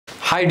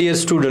Hi dear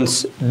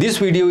students, this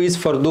video is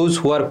for those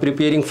who are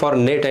preparing for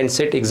NET and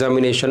SET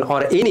examination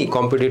or any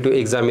competitive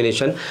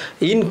examination.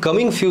 In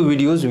coming few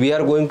videos, we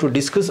are going to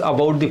discuss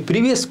about the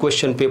previous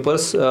question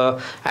papers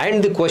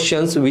and the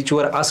questions which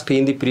were asked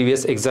in the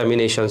previous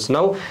examinations.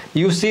 Now,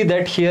 you see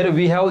that here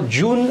we have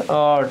June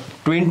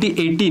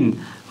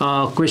 2018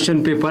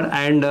 question paper,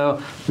 and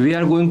we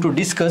are going to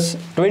discuss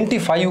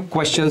 25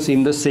 questions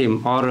in the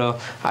same, or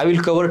I will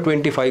cover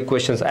 25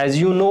 questions. As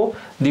you know,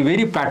 the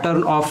very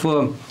pattern of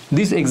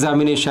this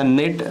examination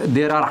NET,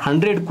 there are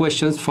 100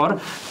 questions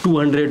for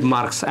 200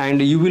 marks,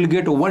 and you will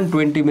get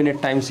 120-minute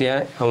times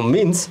here,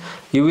 means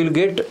you will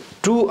get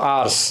 2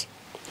 hours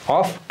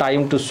of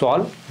time to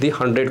solve the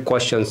 100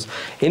 questions.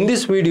 In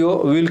this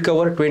video, we will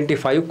cover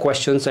 25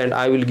 questions and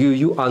I will give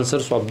you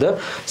answers of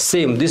the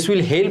same. This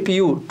will help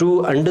you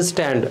to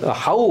understand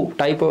what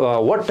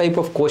type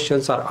of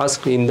questions are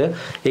asked in the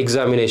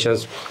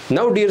examinations.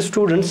 Now, dear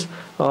students,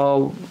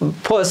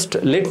 first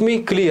let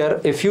me clear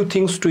a few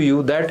things to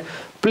you, that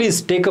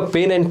please take a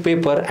pen and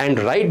paper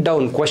and write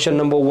down question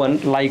number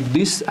 1 like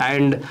this,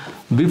 and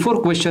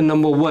before question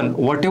number 1,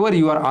 whatever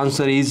your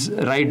answer is,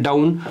 write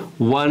down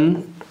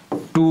 1,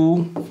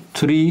 2,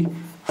 3,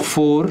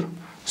 4.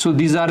 So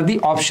these are the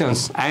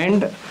options,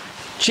 and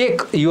check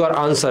your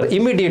answer.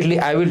 Immediately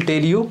I will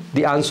tell you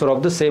the answer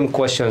of the same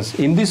questions.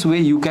 In this way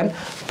you can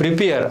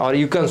prepare or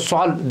you can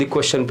solve the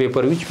question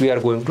paper which we are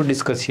going to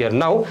discuss here.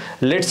 Now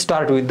let's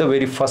start with the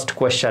very first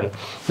question.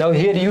 Now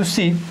here you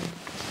see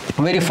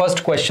very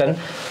first question: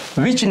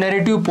 which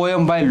narrative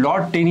poem by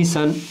Lord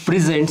Tennyson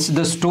presents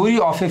the story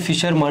of a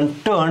fisherman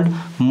turned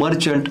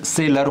merchant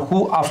sailor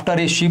who after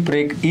a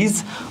shipwreck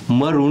is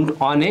marooned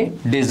on a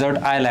desert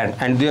island?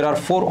 And there are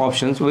 4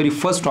 options. Very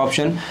first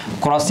option,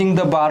 Crossing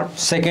the Bar;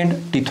 second,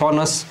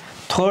 Tithonus;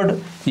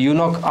 third,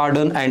 Eunoch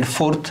Arden; and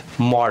fourth,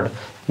 Maud.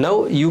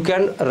 Now you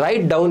can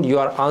write down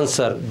your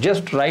answer.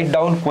 Just write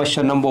down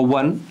question number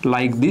 1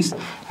 like this,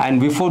 and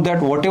before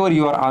that whatever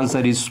your answer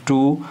is,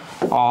 2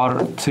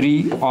 or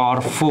 3 or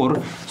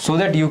 4, so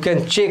that you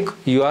can check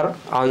your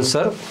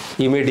answer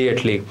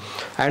immediately.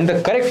 And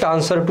the correct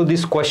answer to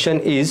this question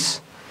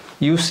is,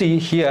 you see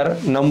here,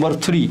 number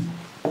 3,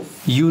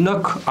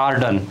 Eunoch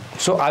Arden.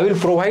 So I will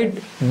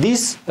provide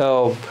this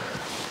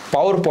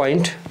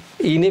PowerPoint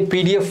in a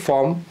PDF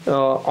form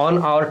on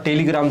our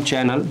Telegram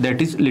channel,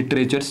 that is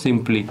Literature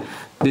Simply.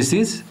 This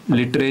is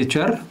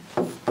Literature.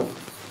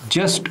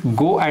 Just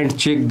go and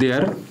check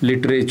there,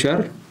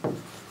 Literature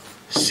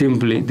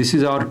Simply. This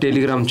is our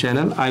Telegram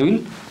channel. I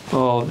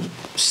will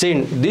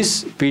send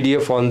this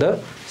PDF on the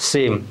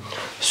same.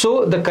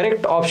 So the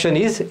correct option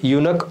is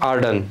Eunoch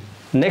Arden.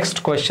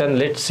 Next question,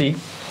 let's see.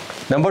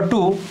 Number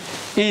 2,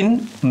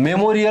 in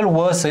Memorial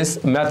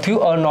Verses, Matthew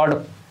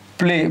Arnold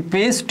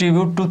pays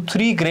tribute to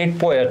 3 great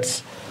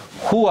poets.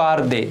 Who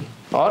are they,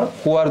 or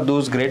who are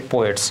those great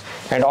poets?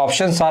 And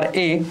options are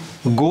A,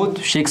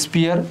 Goethe,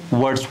 Shakespeare,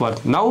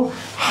 Wordsworth. Now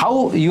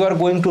how you are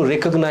going to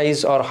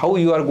recognize, or how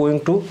you are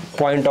going to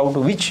point out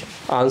which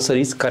answer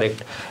is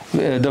correct?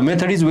 The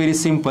method is very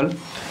simple.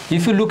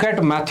 If you look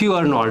at Matthew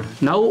Arnold,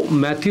 now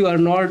Matthew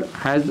Arnold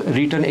has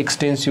written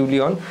extensively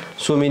on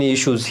so many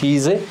issues. He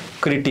is a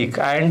critic,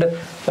 and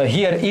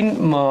here in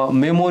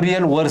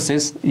Memorial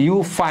Verses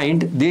you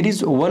find there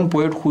is one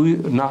poet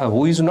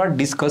who is not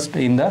discussed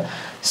in the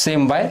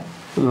same by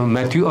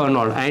Matthew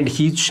Arnold, and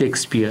he is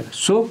Shakespeare.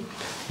 So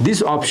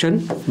this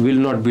option will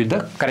not be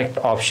the correct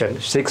option.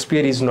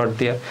 Shakespeare is not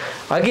there.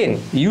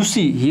 Again, you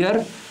see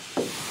here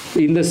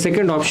in the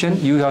second option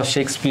you have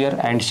Shakespeare,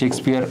 and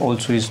Shakespeare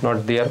also is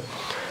not there.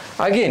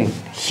 Again,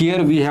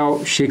 here we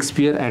have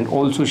Shakespeare, and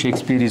also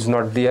Shakespeare is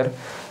not there.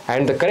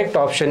 And the correct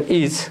option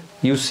is,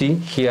 you see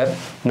here,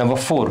 number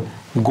 4,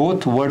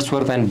 Goethe,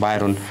 Wordsworth, and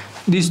Byron.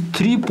 These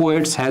 3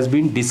 poets has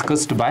been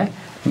discussed by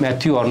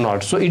Matthew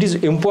Arnold. So it is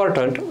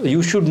important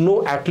you should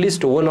know at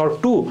least 1 or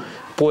 2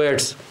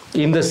 poets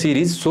in the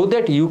series, so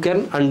that you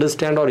can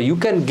understand or you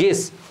can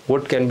guess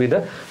what can be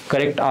the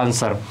correct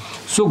answer.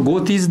 So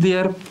Goethe is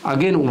there,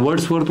 again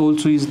Wordsworth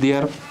also is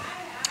there,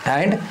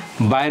 and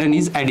Byron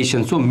is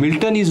addition. So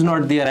Milton is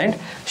not there and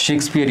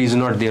Shakespeare is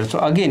not there. So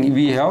again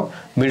we have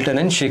Milton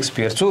and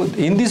Shakespeare. So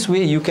in this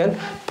way you can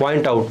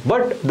point out,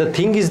 but the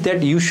thing is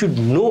that you should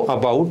know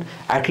about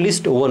at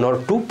least 1 or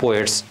 2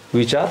 poets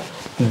which are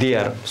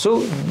there. So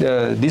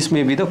this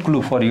may be the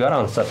clue for your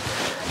answer.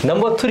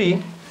 Number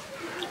 3,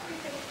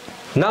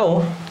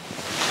 now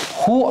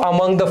who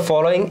among the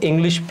following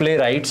English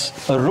playwrights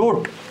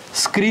wrote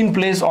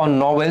screenplays on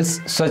novels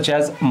such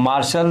as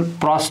Marcel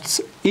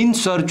Proust's In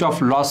Search of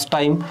Lost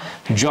Time,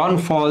 John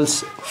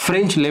Fall's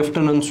French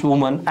Lieutenant's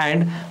Woman,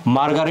 and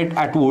Margaret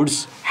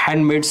Atwood's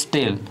Handmaid's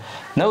Tale?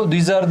 Now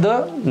these are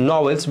the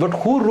novels, but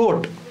who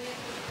wrote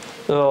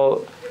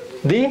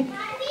the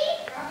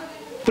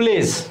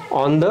plays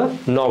on the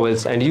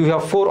novels? And you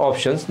have 4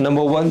 options.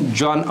 Number 1,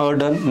 John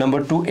Arden;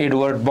 number 2,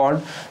 Edward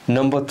Bond;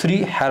 number 3,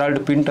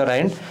 Harold Pinter;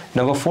 and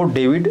number 4,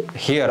 David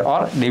Hare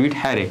or David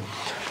Hare.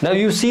 Now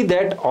you see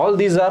that all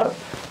these are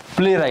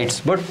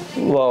playwrights, but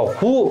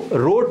who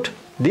wrote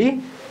the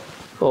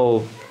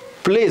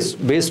plays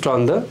based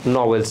on the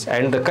novels,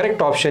 and the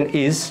correct option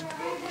is,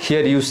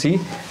 here you see,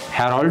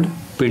 Harold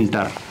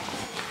Pinter.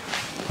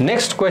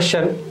 Next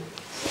question,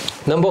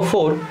 number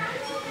 4.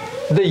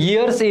 The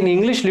years in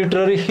English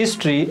literary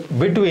history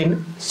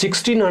between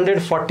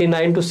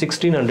 1649 to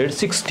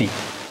 1660.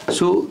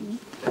 So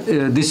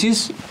this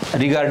is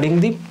regarding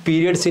the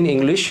periods in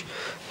English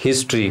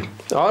history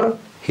or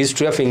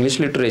history of English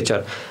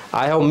literature.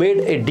 I have made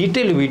a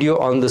detailed video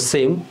on the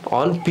same,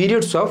 on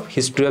periods of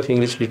history of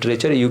English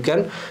literature. You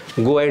can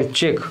go and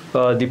check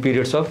the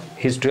periods of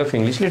history of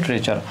English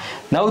literature.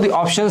 Now the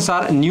options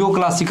are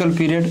neoclassical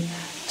period,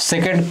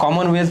 second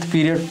Commonwealth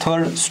period,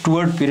 third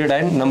Stuart period,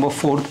 and number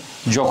 4th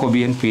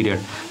Jacobean period.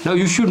 Now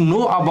you should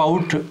know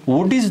about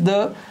what is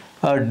the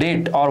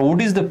date or what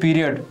is the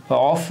period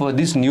of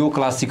this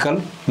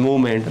neoclassical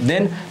movement,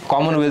 then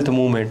Commonwealth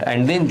movement,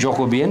 and then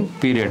Jacobean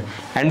period.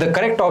 And the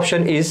correct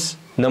option is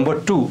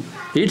number 2.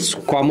 It's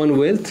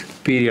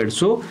Commonwealth period.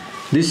 So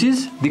this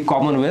is the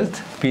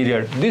Commonwealth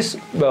period. This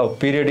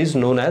period is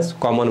known as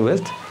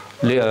Commonwealth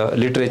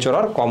literature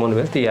or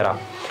Commonwealth era.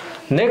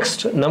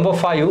 Next, number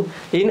 5.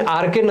 In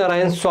R.K.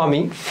 Narayan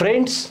Swami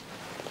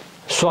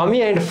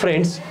and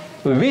Friends,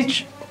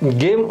 which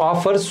game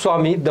offers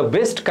Swami the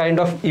best kind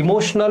of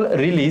emotional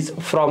release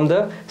from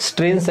the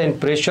strains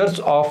and pressures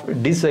of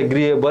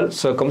disagreeable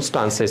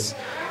circumstances?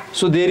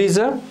 So there is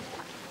a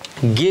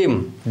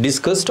game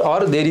discussed,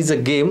 or there is a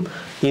game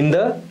in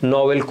the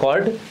novel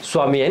called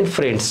Swami and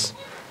Friends,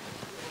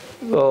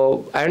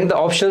 and the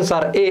options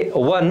are A,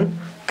 1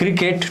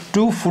 cricket,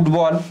 2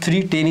 football,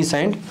 3 tennis,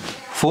 and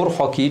 4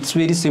 hockey. It's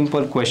very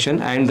simple question,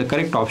 and the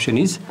correct option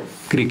is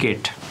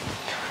cricket.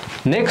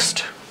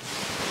 Next,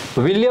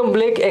 William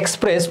Blake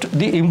expressed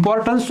the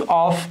importance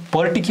of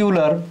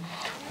particular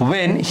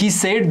when he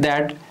said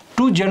that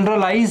to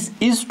generalize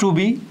is to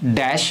be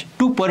dash,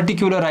 to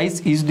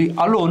particularize is the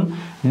alone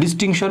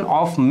distinction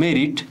of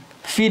merit,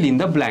 fill in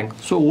the blank.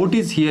 So what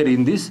is here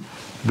in this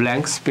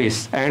blank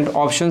space? And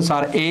options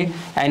are A,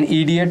 an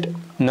idiot,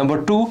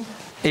 number 2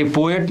 a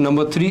poet,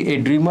 number 3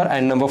 a dreamer,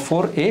 and number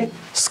 4 a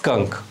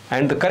skunk.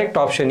 And the correct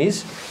option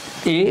is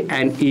A,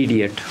 an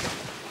idiot.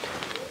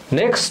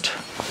 Next,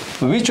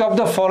 which of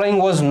the following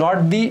was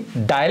not the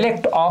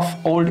dialect of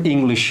Old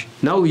English?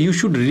 Now you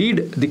should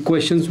read the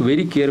questions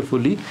very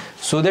carefully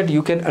so that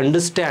you can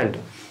understand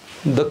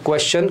the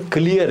question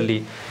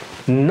clearly.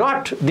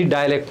 Not the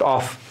dialect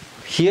of.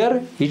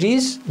 Here it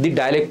is the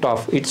dialect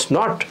of. It's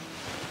not.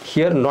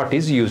 Here not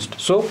is used.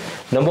 So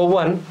number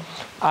 1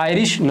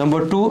 Irish,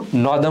 number 2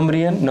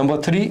 Northumbrian, number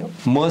 3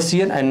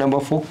 Mercian, and number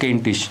 4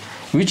 Kentish.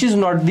 Which is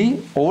not the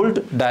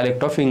old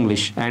dialect of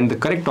English? And the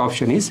correct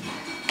option is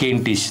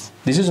Kentish.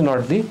 This is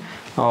not the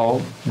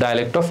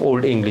dialect of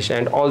Old English,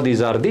 and all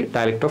these are the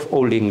dialect of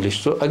Old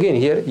English. So again,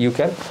 here you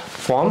can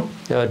form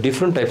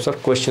different types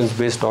of questions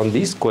based on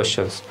these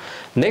questions.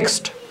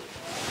 Next,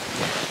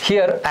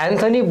 here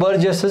Anthony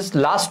Burgess's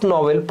last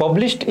novel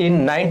published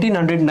in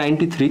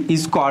 1993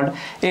 is called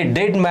A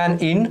Dead Man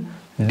in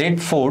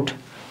Deptford.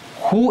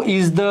 Who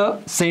is the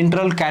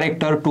central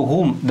character to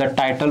whom the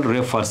title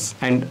refers?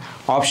 And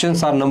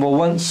options are number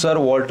 1 Sir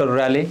Walter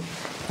Raleigh.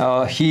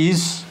 He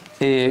is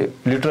a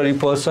literary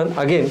person.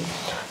 Again,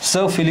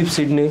 Sir Philip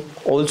Sidney,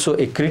 also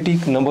a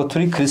critic. Number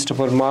 3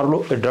 Christopher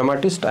Marlowe, a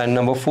dramatist. And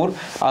number 4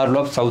 Earl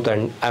of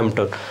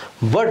Southampton.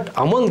 But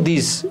among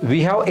these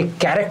we have a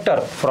character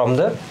from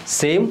the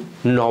same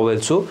novel,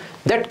 so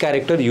that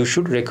character you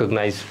should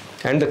recognize,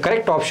 and the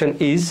correct option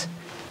is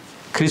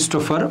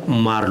Christopher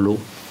Marlowe.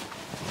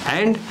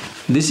 And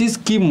this is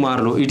Kim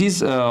Marlowe. It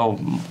is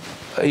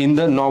in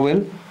the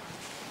novel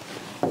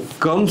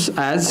comes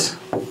as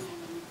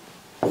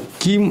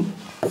Kim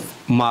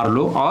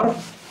Marlowe or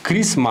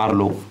Chris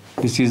Marlowe.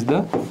 This is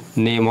the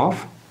name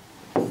of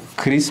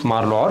Chris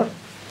Marlowe or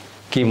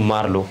Kim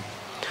Marlowe,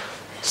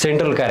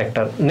 central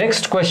character.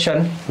 Next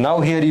question. Now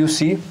here you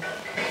see,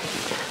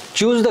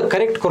 choose the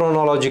correct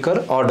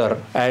chronological order,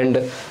 and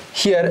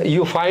here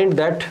you find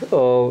that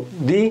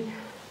the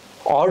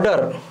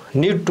order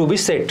need to be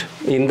set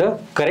in the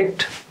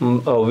correct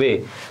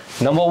way.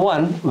 Number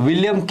 1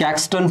 William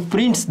Caxton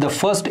prints the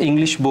first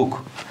English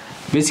book.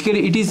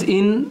 Basically it is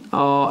in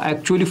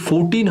actually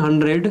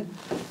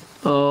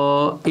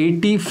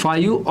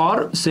 1485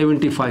 or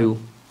 75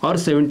 or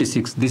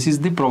 76. This is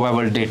the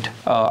probable date,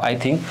 I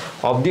think,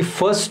 of the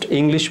first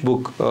English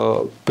book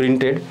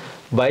printed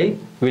by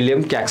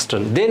William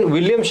Caxton. Then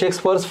William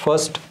Shakespeare's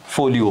first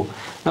folio.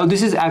 Now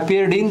this is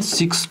appeared in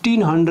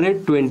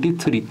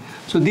 1623.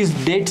 So these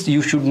dates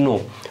you should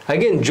know.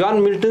 Again,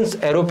 John Milton's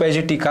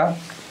Areopagitica,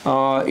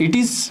 it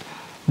is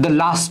the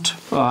last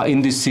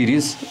in this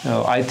series,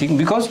 I think,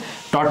 because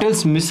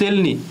Tottel's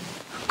Miscellany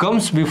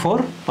comes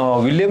before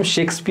William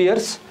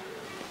Shakespeare's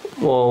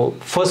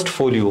first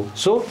folio.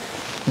 So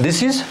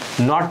this is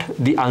not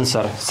the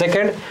answer.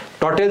 Second,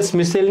 Tottel's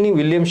Miscellany,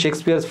 William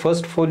Shakespeare's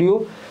first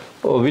folio.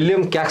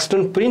 William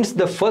Caxton prints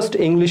the first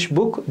English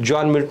book,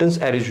 John Milton's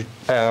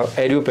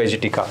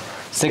Areopagitica.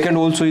 Second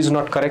also is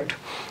not correct.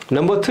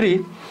 Number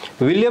 3,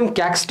 William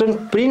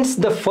Caxton prints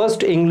the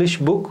first English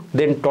book,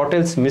 then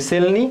Tottel's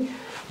Miscellany.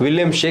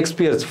 William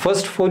Shakespeare's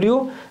First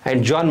Folio,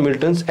 and John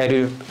Milton's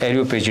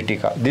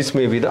Areopagitica. This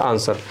may be the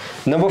answer.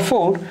 Number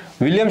 4,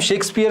 William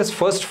Shakespeare's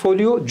First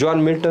Folio,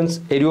 John Milton's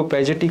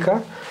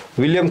Areopagitica.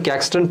 William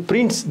Caxton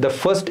prints the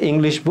first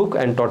English book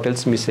and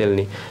Tottle's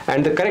Miscellany.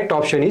 And the correct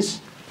option is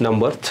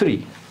number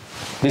 3.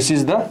 This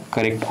is the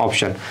correct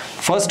option.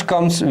 First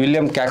comes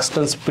William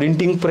Caxton's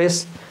printing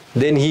press,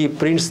 then he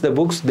prints the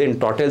books, then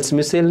Tottle's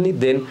Miscellany,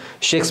 then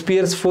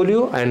Shakespeare's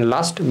Folio, and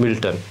last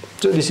Milton.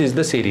 So this is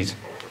the series.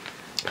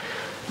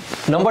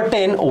 Number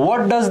 10,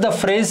 what does the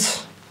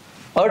phrase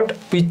ut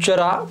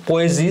pictura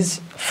poesis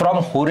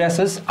from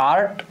Horace's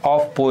Art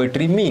of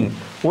Poetry mean?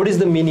 What is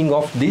the meaning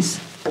of this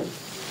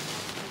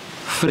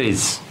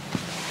phrase?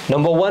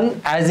 Number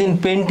 1, as in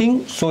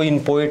painting, so in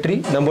poetry.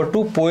 Number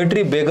 2,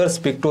 poetry beggars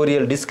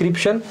pictorial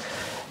description.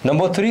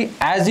 Number 3,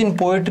 as in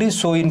poetry,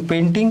 so in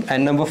painting.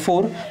 And number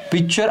 4,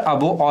 picture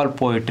above all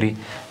poetry.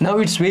 Now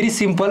it's very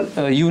simple.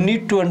 You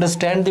need to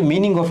understand the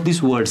meaning of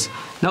these words.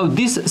 Now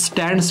this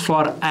stands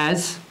for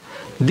as,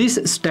 this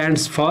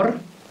stands for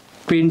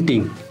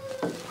painting.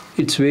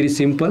 It's very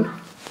simple,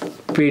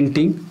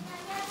 painting,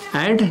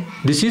 and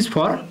this is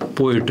for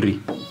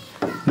poetry.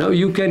 Now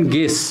you can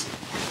guess.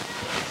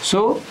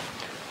 So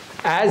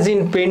as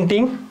in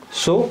painting,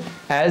 so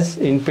as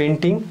in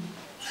painting,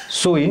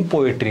 so in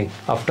poetry,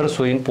 after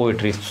so in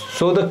poetry.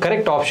 So the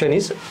correct option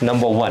is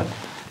number 1,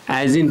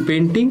 as in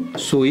painting,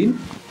 so in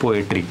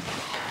poetry.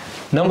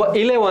 Number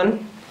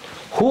 11,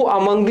 who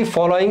among the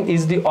following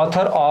is the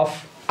author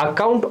of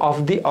Account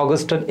of the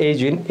Augustan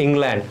Age in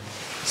England,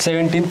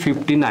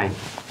 1759?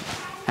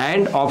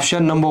 And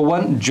option number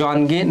 1,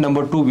 John Gay.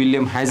 Number 2,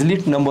 William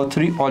Hazlitt. Number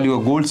 3,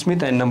 Oliver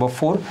Goldsmith. And number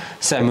 4,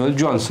 Samuel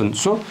Johnson.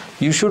 So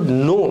you should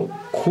know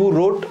who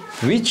wrote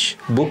which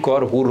book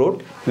or who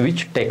wrote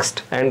which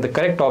text. And the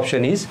correct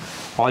option is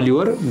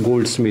Oliver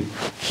Goldsmith.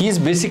 He is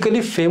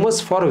basically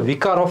famous for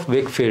Vicar of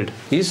Wakefield,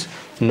 his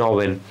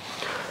novel.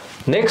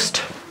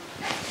 Next,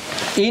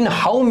 in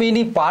how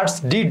many parts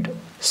did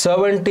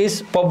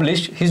Cervantes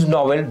publish his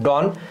novel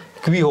Don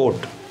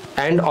Quixote?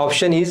 And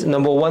option is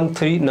number 1,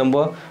 3,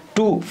 number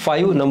 2,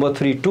 5, number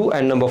 3, 2,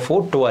 and number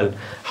 4, 12.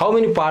 How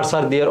many parts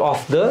are there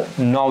of the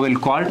novel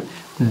called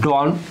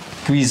Don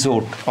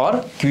Quixote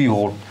or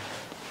Quixote?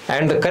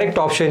 And the correct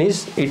option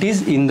is, it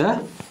is in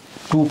the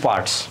 2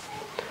 parts.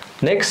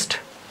 Next,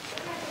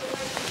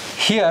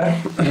 here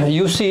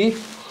you see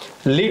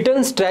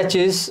Lytton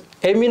Strachey's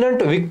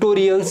Eminent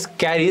Victorians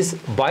carries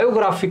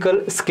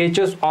biographical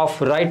sketches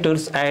of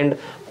writers and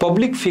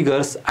public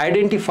figures.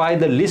 Identify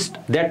the list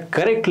that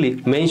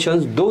correctly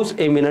mentions those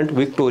eminent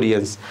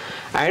Victorians.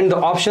 And the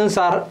options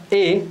are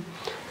A,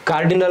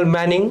 Cardinal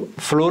Manning,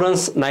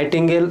 Florence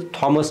Nightingale,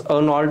 Thomas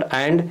Arnold,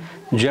 and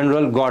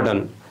General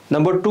Gordon.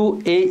 Number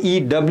 2,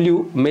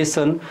 A.E.W.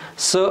 Mason,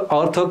 Sir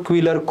Arthur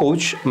Quiller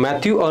Couch,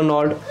 Matthew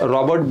Arnold,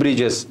 Robert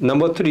Bridges.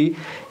 Number 3,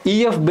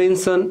 E.F.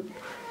 Benson,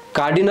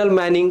 Cardinal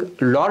Manning,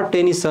 Lord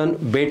Tennyson,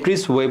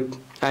 Beatrice Webb.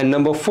 And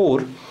number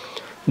 4,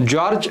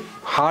 George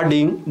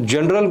Harding,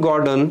 General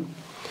Gordon,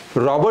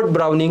 Robert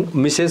Browning,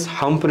 Mrs.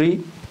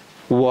 Humphrey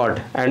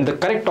Ward. And the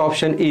correct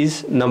option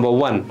is number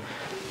 1,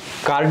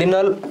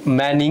 Cardinal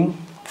Manning,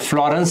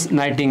 Florence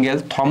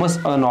Nightingale, Thomas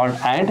Arnold,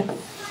 and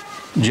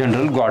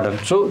General Gordon.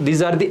 So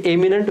these are the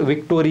eminent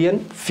Victorian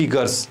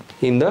figures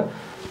in the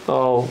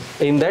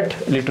in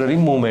that literary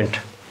movement.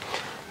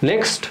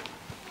 Next,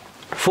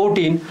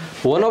 14.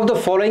 One of the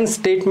following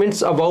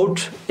statements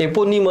about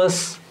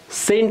eponymous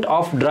Saint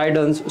of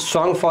Dryden's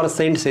song for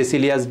Saint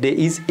Cecilia's Day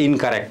is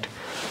incorrect.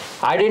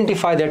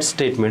 Identify that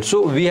statement.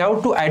 So we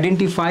have to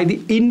identify the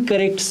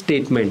incorrect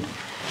statement.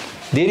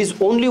 There is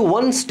only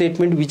one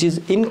statement which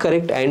is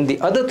incorrect and the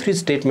other 3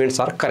 statements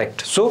are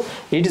correct. So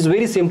it is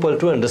very simple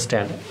to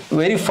understand.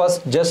 Very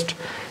first, just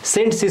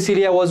Saint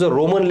Cecilia was a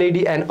Roman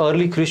lady and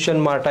early Christian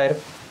martyr.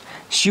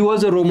 She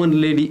was a Roman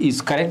lady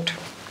is correct.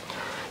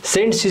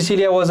 Saint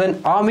Cecilia was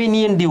an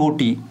Armenian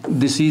devotee.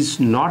 This is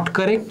not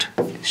correct.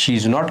 She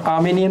is not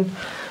Armenian.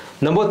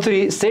 Number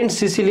 3, Saint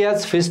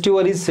Cecilia's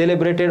festival is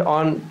celebrated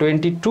on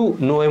 22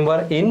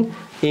 November in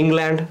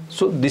England.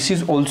 So this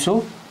is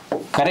also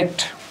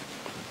correct.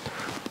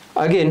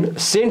 Again,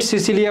 Saint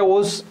Cecilia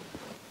was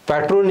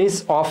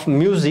patroness of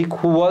music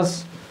who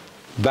was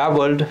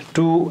babbled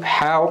to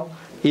have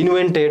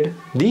invented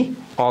the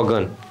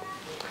organ.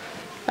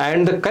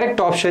 And the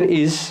correct option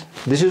is,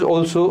 this is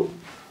also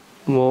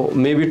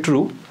maybe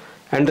true,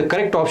 and the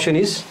correct option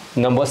is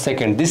number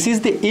 2. This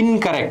is the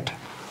incorrect.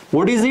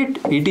 What is it?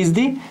 It is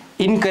the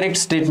incorrect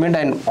statement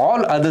and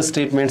all other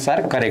statements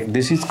are correct.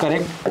 This is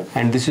correct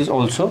and this is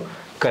also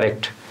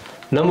correct.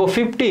 Number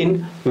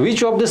 15,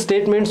 which of the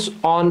statements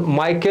on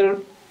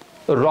Michael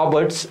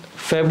Roberts'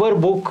 Faber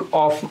Book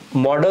of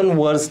Modern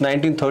Verse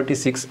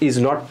 1936 is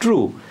not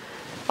true?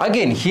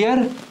 Again,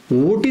 here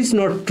what is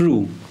not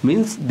true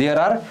means there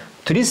are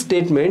 3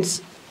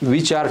 statements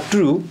which are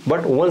true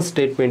but 1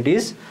 statement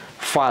is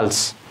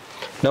false.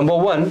 Number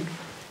 1,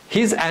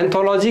 his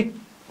anthology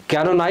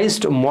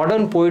canonized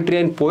modern poetry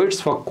and poets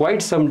for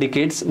quite some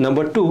decades.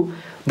 Number 2,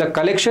 the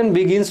collection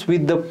begins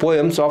with the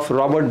poems of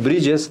Robert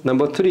Bridges.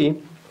 Number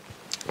 3,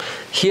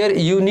 here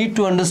you need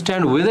to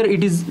understand whether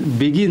it is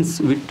begins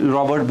with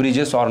Robert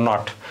Bridges or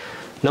not.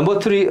 Number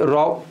 3,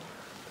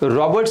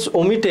 Roberts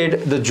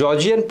omitted the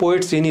Georgian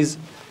poets in his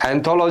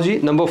anthology.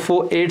 Number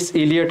 4, Yeats,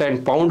 Eliot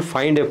and Pound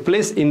find a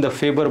place in the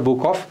Faber book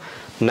of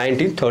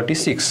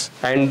 1936.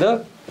 And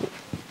the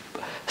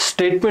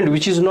statement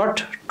which is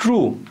not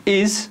true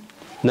is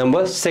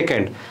number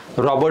 2,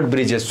 Robert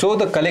Bridges. So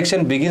the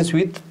collection begins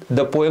with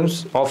the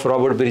poems of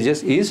Robert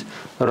Bridges is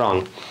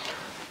wrong.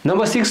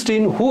 Number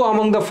 16, who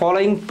among the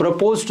following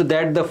proposed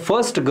that the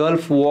first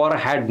Gulf War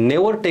had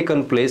never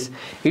taken place?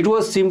 It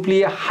was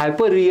simply a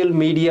hyper-real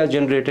media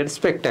generated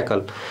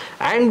spectacle.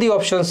 And the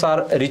options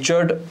are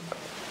Richard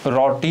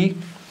Rorty,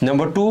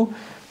 number 2,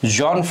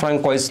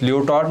 Jean-Francois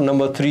Lyotard,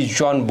 number 3,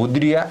 John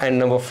Baudrillard, and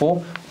number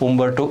 4,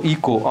 Umberto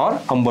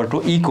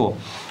Eco.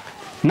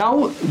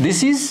 Now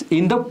this is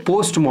in the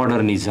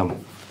postmodernism.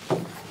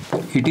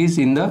 It is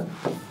in the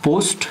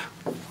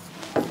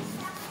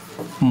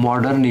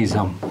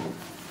postmodernism.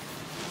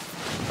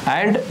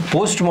 And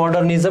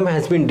postmodernism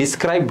has been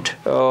described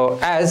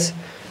as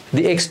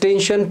the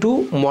extension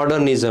to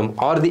modernism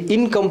or the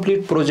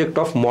incomplete project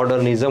of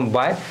modernism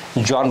by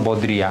John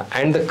Baudrillard.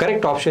 And the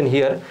correct option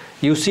here,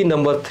 you see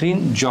number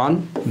 3,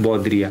 John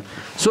Baudrillard.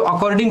 So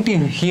according to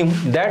him,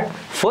 that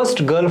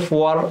first Gulf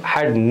War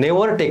had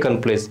never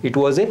taken place. It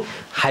was a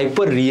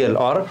hyper-real,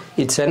 or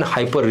it's an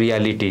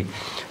hyper-reality.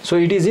 So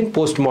it is in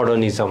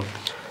postmodernism.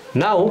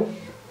 Now,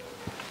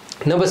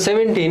 number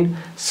 17,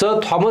 Sir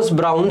Thomas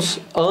Browne's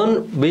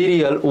urn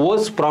burial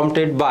was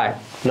prompted by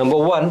number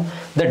 1,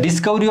 the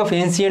discovery of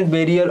ancient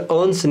burial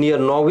urns near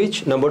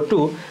Norwich. Number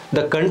 2,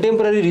 the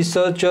contemporary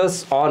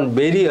researchers on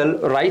burial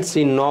rites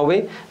in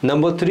Norway.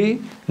 Number 3,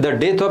 the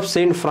death of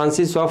Saint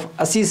Francis of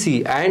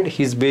Assisi and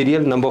his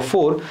burial. Number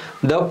 4,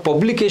 the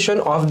publication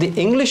of the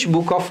English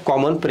Book of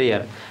Common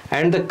Prayer.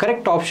 And the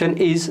correct option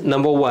is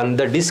number 1,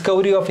 the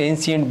discovery of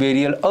ancient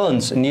burial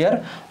urns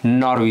near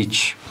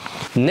Norwich.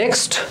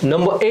 Next,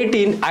 number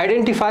 18,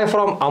 identify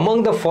from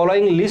among the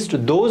following list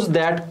those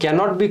that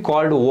cannot be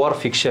called war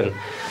fiction.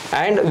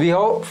 And we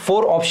have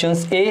 4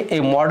 options: A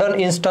modern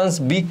instance,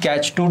 B,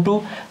 Catch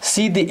 22,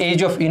 C, The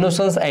Age of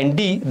Innocence, and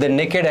D, The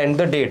Naked and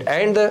the Dead.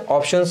 And the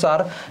options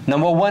are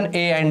number 1,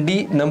 A and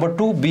D, number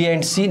 2, B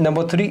and C,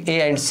 number 3,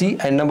 A and C,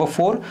 and number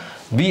 4,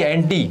 B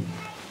and D.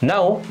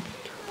 Now,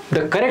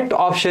 the correct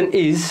option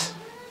is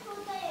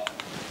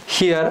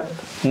here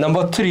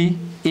number 3,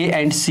 A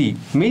and C,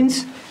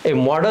 means a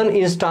modern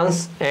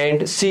instance,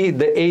 and C,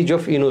 The Age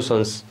of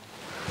Innocence.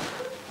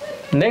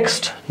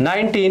 Next,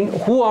 19,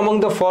 who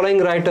among the following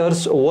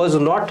writers was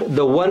not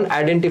the one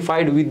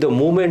identified with the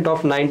movement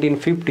of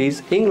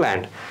 1950s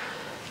England?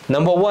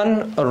 Number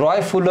 1,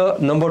 Roy Fuller,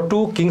 number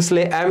 2,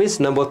 Kingsley Amis,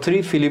 number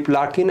 3, Philip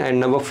Larkin, and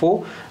number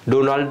 4,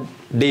 Donald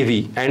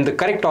Davy. And the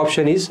correct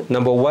option is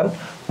number 1,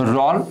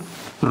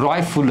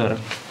 Roy Fuller.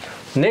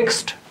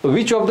 Next,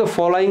 which of the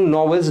following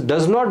novels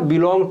does not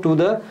belong to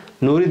the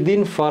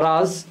Nuruddin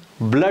Farah's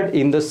Blood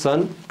in the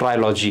Sun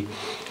trilogy?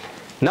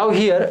 Now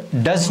here,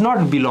 does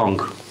not belong.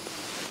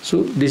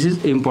 So this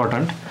is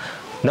important.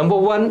 Number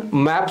 1,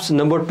 Maps,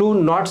 number 2,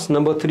 Knots,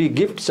 number 3,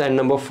 Gifts, and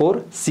number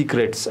 4,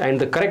 Secrets.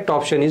 And the correct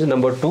option is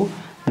number 2,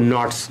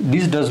 Knots.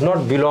 This does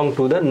not belong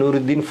to the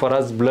Nuruddin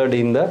Farah's Blood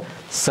in the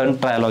Sun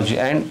trilogy,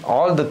 and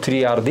all the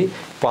 3 are the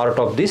part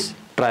of this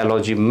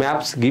trilogy: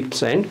 Maps,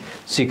 Gifts, and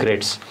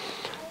Secrets.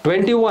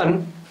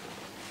 21,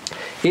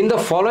 in the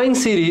following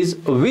series,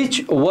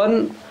 which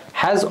one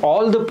has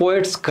all the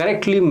poets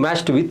correctly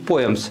matched with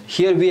poems?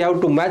 Here we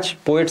have to match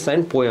poets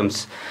and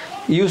poems.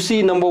 You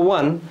see number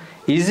 1,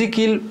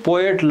 Ezekiel,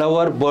 Poet,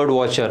 Lover, Bird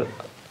Watcher;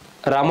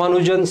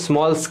 Ramanujan,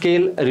 Small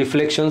Scale,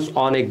 Reflections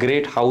on a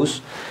Great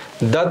House;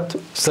 Dutt,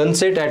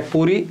 Sunset at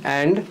Puri;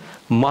 and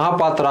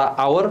Mahapatra,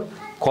 Our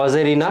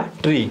Casuarina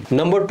Tree.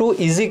 Number 2,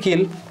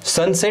 Ezekiel,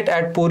 Sunset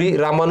at Puri;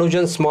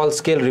 Ramanujan, Small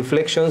Scale,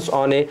 Reflections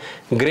on a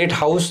Great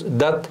House;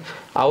 Dutt,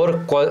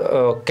 Our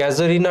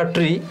Casuarina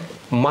Tree;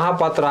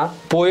 Mahapatra,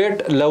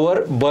 Poet,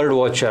 Lover, Bird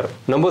Watcher.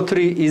 Number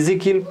 3,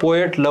 Ezekiel,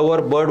 Poet,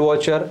 Lover, Bird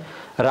Watcher;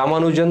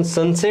 Ramanujan,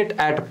 Sunset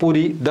at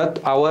Puri; Dutt,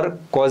 Our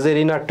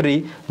Casuarina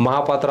Tree;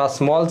 Mahapatra,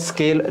 Small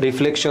Scale,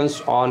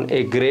 Reflections on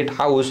a Great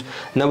House.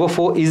 Number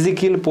 4,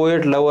 Ezekiel,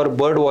 Poet, Lover,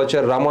 Bird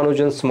Watcher;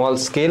 Ramanujan, Small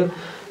Scale,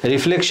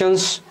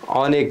 Reflections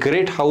on a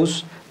Great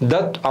House;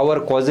 Dutt, Our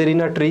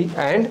Casuarina Tree;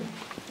 and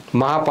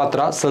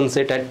Mahapatra,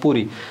 Sunset at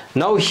Puri.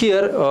 Now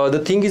here the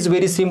thing is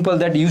very simple,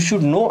 that you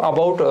should know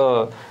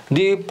about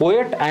the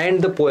poet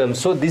and the poem.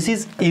 So this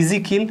is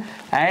Ezekiel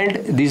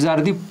and these are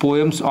the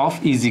poems of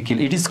Ezekiel.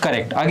 It is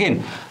correct.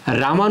 Again,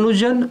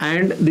 Ramanujan,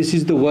 and this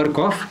is the work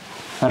of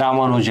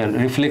Ramanujan,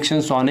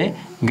 Reflections on a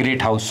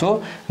Great House.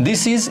 So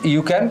this is,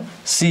 you can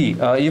see,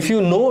 if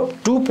you know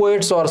 2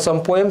 poets or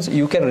some poems,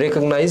 you can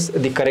recognize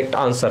the correct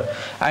answer.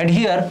 And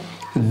here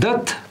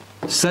Dutt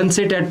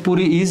sunset at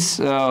Puri is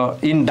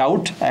in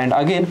doubt, and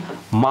again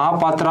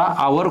Mahapatra,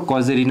 our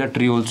casuarina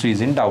tree, also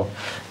is in doubt.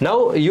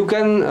 Now you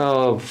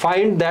can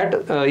find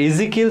that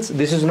Ezekiel's,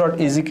 this is not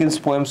Ezekiel's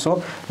poem,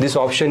 so this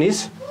option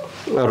is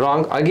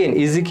wrong. Again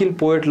Ezekiel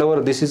poet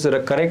lover, this is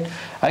correct.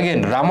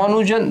 Again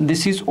Ramanujan,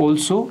 this is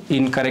also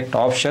incorrect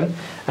option.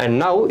 And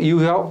now you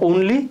have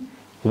only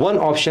one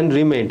option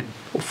remained,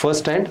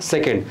 first and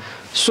second.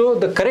 So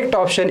the correct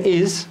option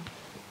is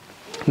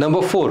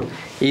number 4,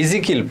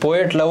 Ezekiel,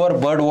 poet lover,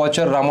 bird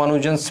watcher,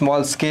 Ramanujan,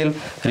 small scale,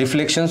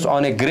 reflections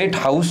on a great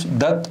house,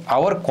 that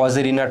our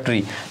casuarina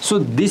tree. So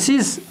this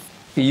is,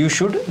 you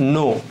should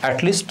know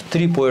at least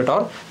 3 poet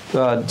or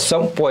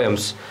some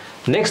poems.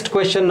 Next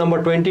question,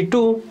 number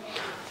 22.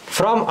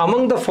 From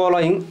among the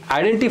following,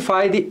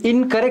 identify the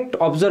incorrect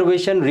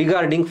observation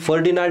regarding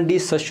Ferdinand de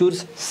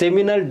Saussure's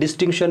seminal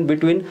distinction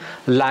between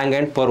lang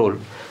and parole.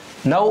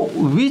 Now,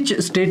 which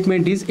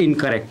statement is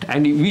incorrect?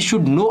 And we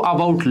should know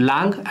about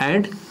lang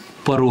and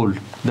parole,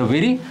 the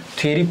very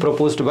theory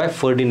proposed by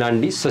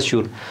Ferdinand de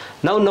Saussure.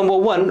 Now, number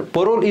 1,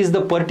 parole is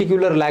the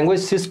particular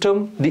language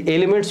system, the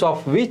elements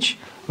of which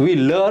we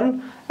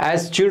learn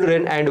as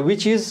children and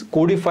which is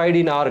codified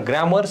in our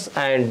grammars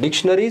and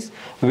dictionaries,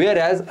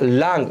 whereas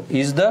lang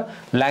is the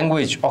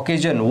language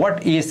occasion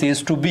what A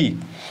says to be.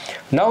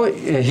 Now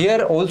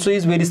here also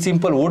is very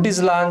simple. What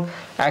is lang?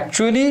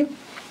 Actually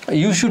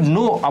you should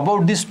know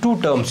about these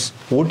 2 terms.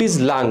 What is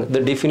lang,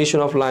 the definition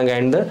of lang,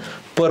 and the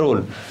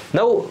parole.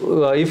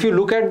 Now if you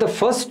look at the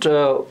first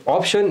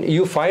option,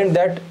 you find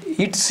that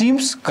it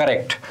seems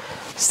correct.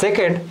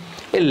 Second,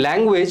 a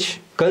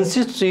language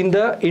consists in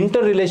the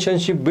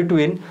interrelationship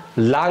between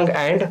lang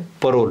and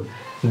parole.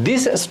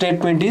 This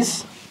statement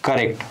is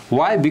correct.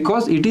 Why?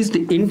 Because it is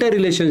the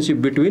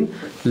interrelationship between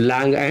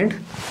lang and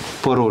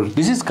parole.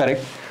 This is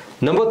correct.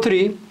 Number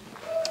 3,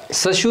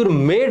 Saussure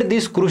made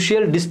this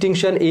crucial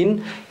distinction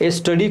in a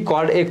study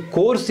called A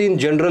Course in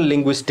General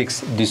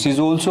Linguistics. This is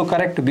also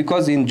correct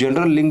because in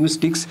general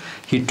linguistics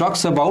he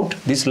talks about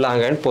this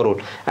lang and parole.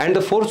 And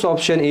the fourth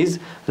option is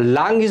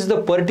lang is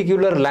the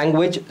particular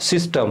language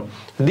system,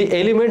 the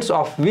elements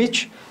of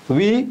which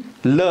we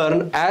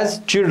learn as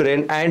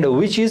children and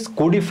which is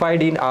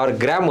codified in our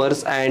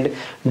grammars and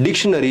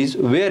dictionaries,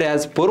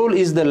 whereas parole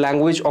is the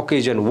language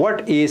occasion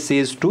what A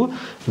says to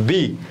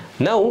B.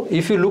 Now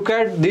if you look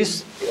at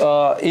this,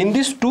 in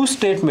these 2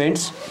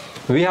 statements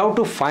we have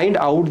to find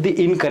out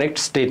the incorrect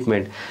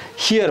statement.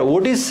 Here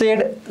what is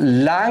said,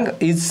 lang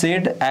is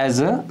said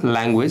as a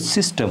language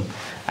system,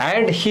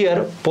 and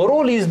here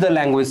parole is the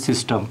language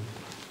system.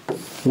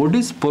 What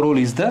is parole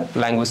is the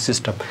language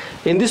system.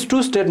 In these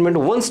 2 statements,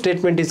 one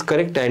statement is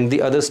correct and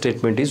the other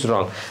statement is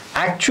wrong.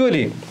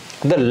 Actually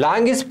the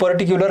lang is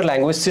particular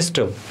language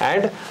system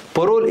and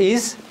parole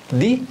is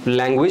the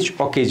language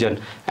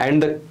occasion,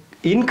 and the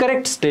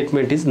incorrect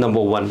statement is number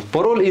 1.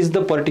 Parole is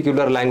the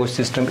particular language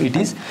system. It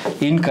is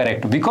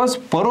incorrect because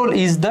parole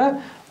is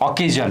the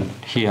occasion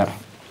here,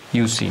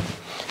 you see,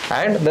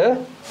 and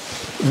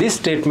this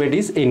statement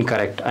is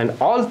incorrect, and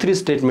all 3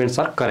 statements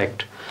are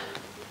correct.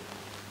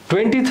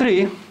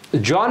 23.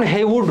 John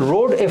Haywood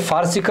wrote a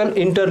farcical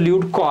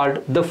interlude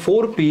called The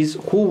 4 Ps.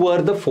 Who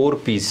were the 4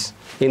 Ps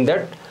in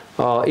that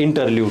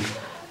interlude?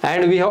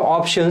 And we have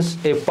options: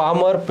 a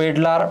palmer,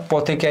 peddler,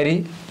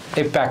 apothecary,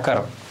 a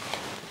packer.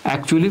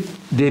 Actually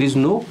there is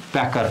no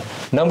packer.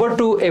 Number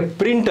 2, a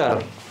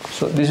printer.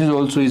 So this is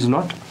also is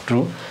not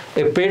true.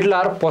 A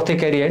peddler,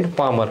 apothecary and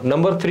palmer.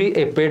 Number 3,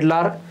 a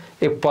peddler,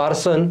 a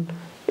parson,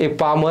 a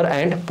palmer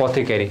and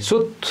apothecary.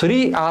 So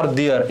 3 are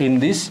there in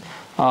this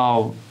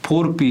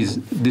 4 Ps.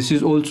 This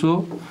is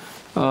also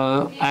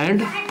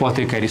and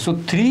apothecary. So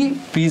 3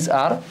 Ps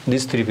are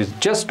these 3 Ps.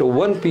 Just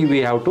 1 P we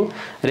have to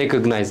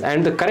recognize,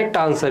 and the correct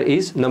answer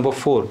is number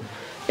 4.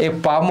 A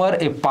palmer,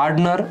 a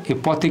pardoner,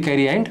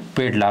 apothecary and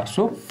peddler.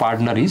 So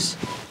pardoner is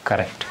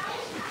correct.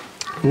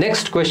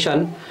 Next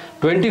question,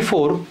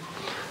 24.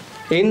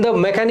 In the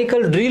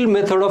mechanical drill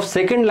method of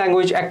second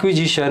language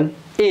acquisition,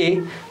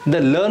 A, the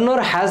learner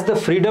has the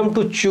freedom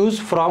to choose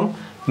from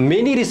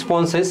many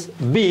responses.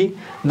 B,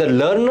 the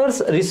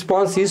learner's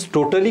response is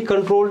totally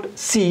controlled.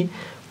 C,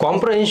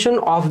 comprehension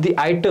of the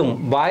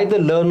item by the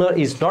learner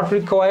is not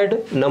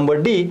required.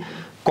 Number D,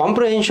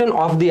 comprehension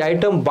of the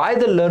item by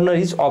the learner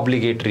is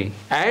obligatory.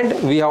 And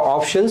we have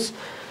options: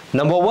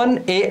 number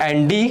 1, A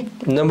and D,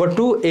 number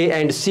 2, A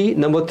and C,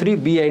 number 3,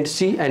 B and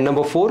C, and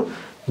number 4,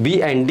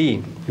 B and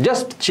D.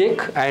 Just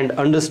check and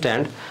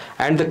understand,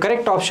 and the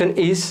correct option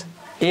is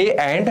A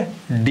and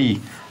D.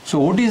 So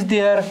what is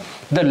there?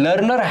 The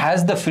learner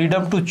has the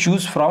freedom to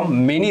choose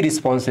from many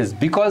responses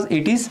because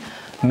it is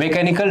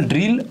mechanical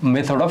drill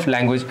method of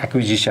language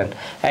acquisition.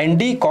 And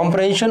D,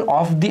 comprehension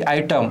of the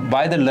item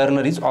by the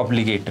learner is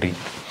obligatory.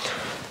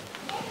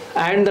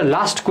 And the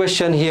last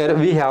question here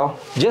we have,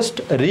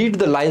 just read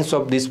the lines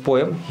of this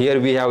poem. Here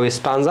we have a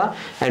stanza,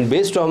 and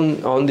based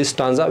on this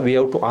stanza we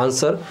have to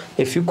answer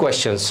a few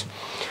questions.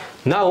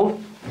 Now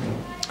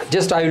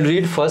just I will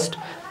read first.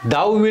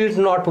 Thou wilt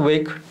not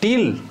wake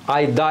till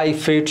I thy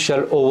fate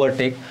shall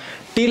overtake,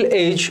 till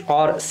age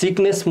or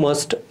sickness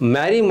must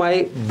marry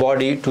my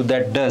body to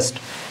that dust.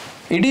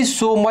 It is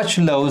so much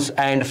loves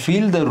and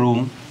fill the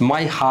room,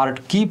 my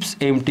heart keeps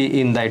empty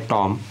in thy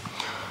tomb.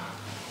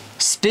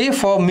 Stay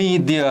for me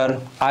there,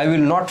 I will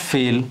not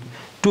fail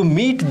to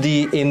meet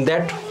thee in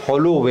that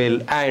hollow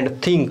well,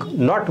 and think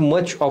not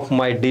much of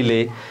my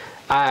delay,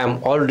 I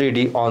am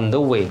already on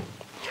the way.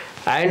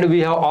 And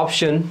we have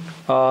option.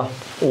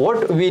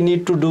 What we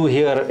need to do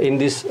here in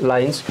these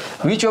lines,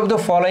 which of the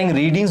following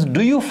readings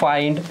do you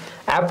find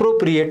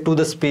appropriate to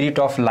the spirit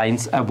of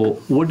lines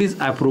above? What is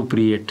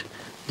appropriate?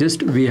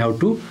 Just we have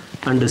to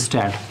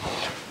understand.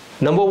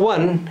 Number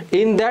one,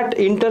 in that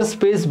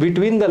interspace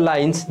between the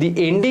lines, the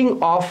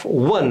ending of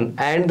one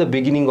and the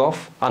beginning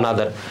of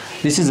another.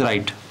 This is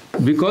right,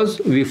 because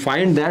we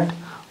find that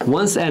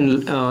once a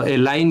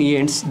line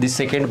ends, the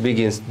second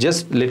begins.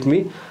 Just let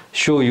me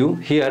show you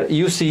here.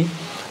 You see,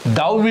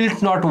 thou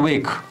wilt not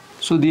wake.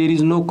 So there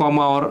is no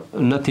comma or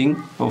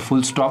nothing or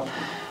full stop.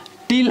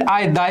 Till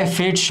I thy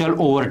fate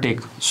shall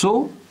overtake.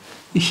 So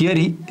here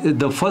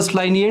the first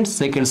line ends,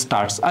 second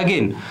starts.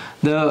 Again,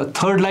 the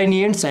third line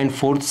ends and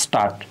fourth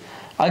start.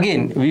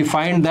 Again, we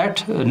find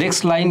that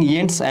next line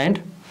ends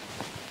and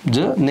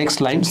the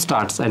next line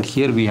starts, and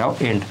here we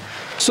have end.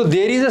 So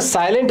there is a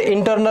silent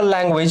internal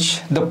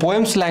language, the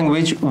poem's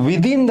language,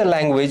 within the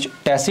language,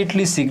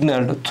 tacitly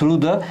signaled through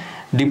the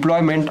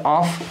deployment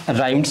of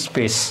rhymed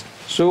space.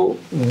 So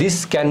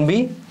this can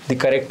be the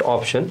correct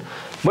option.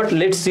 But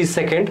let's see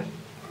second.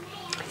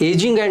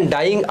 Aging and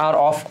dying are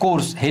of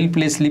course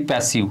helplessly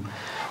passive.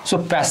 So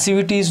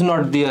passivity is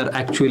not there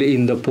actually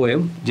in the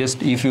poem.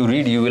 Just if you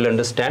read, you will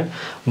understand.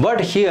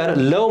 But here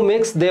love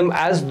makes them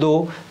as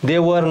though they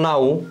were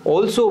now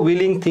also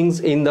willing things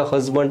in the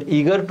husband,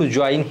 eager to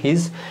join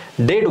his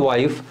dead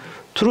wife.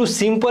 Through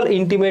simple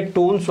intimate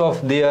tones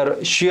of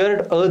their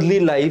shared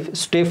earthly life,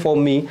 stay for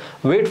me,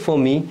 wait for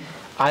me,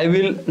 I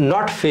will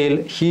not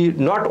fail. He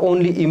not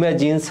only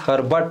imagines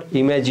her but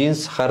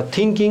imagines her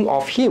thinking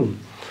of him.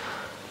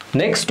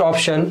 Next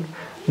option,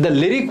 the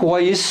lyric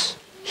voice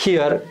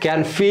here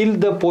can feel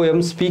the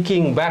poem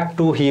speaking back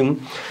to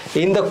him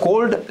in the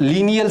cold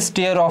lineal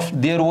stare of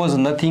there was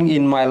nothing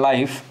in my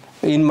life,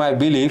 in my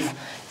belief,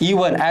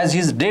 even as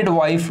his dead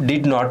wife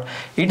did not.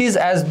 It is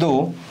as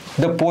though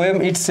the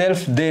poem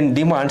itself then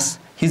demands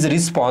his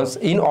response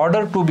in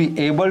order to be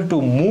able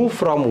to move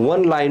from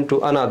one line to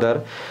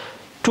another.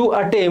 To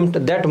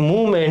attempt that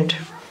movement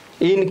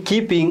in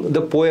keeping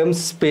the poem's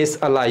space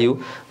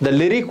alive, the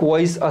lyric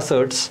voice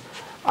asserts,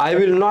 I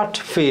will not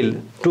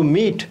fail to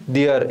meet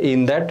there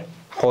in that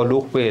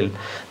hollow well.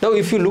 Now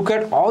if you look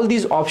at all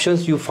these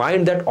options, you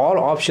find that all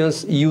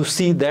options you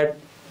see that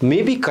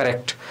may be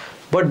correct,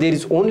 but there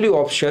is only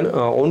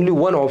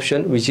one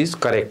option which is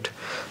correct.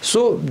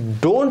 So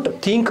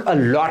don't think a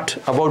lot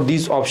about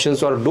these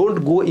options, or don't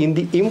go in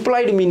the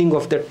implied meaning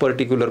of that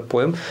particular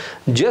poem.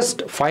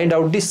 Just find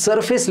out the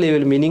surface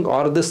level meaning,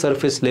 or the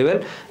surface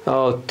level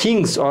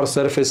things, or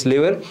surface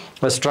level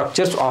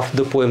structures of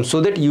the poem,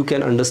 so that you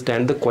can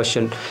understand the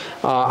question.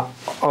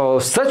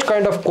 Such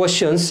kind of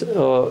questions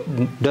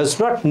does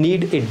not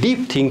need a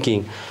deep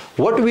thinking.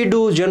 What we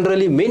do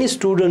generally, many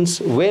students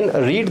when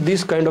read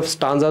these kind of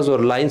stanzas or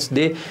lines,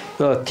 they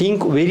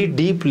think very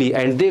deeply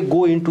and they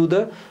go into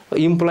the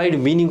implied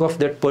meaning of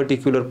that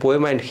particular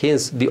poem, and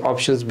hence the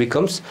options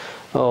becomes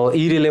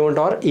irrelevant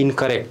or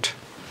incorrect.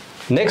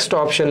 Next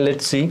option,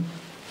 let's see.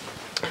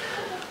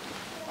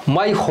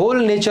 My whole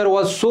nature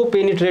was so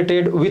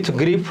penetrated with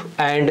grief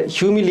and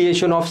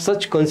humiliation of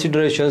such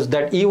considerations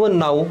that even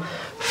now,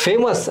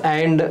 famous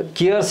and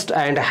cursed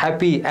and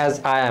happy as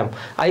I am,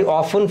 I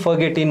often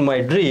forget in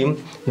my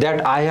dream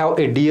that I have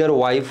a dear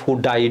wife who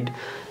died,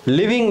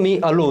 leaving me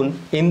alone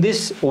in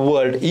this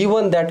world,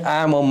 even that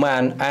I am a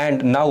man,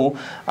 and now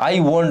I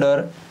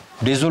wander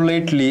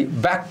desolately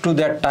back to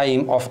that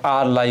time of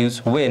our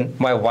lives when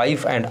my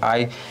wife and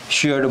I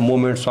shared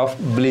moments of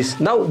bliss.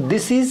 Now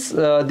this is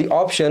the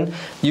option.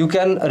 You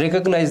can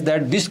recognize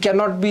that this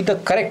cannot be the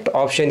correct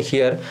option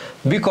here,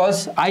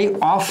 because I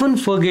often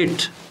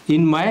forget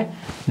in my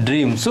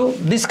dream. So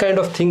this kind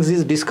of things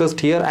is discussed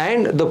here,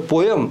 and the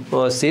poem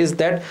says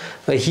that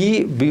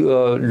he be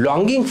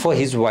longing for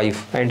his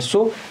wife, and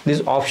so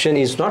this option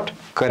is not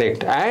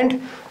correct.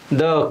 And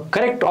the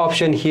correct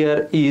option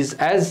here is,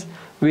 as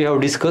we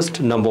have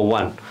discussed, number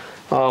one.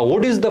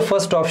 What is the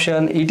first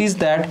option? It is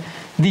that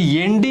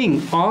the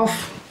ending of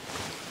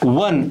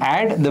one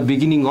and the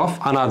beginning of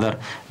another,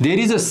 there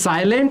is a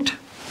silent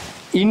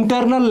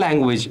internal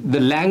language.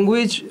 The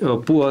language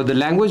of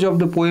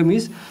the poem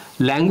is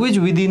language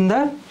within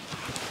the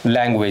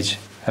language,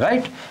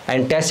 right?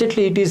 And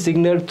tacitly it is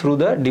signaled through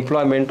the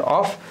deployment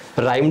of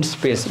rhymed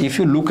space. If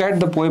you look at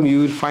the poem,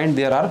 you will find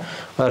there are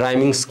a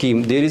rhyming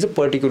scheme. There is a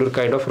particular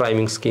kind of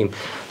rhyming scheme.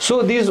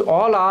 So these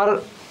all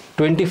are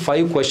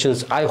 25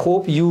 questions. I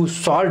hope you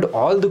solved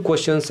all the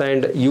questions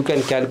and you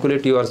can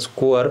calculate your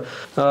score,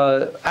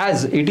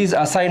 as it is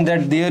assigned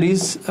that there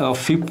is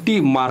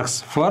 50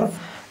 marks for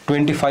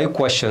 25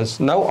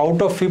 questions. Now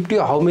out of 50,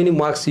 how many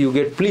marks you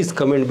get? Please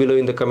comment below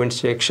in the comment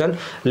section.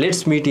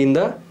 Let's meet in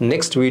the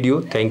next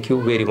video. Thank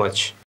you very much.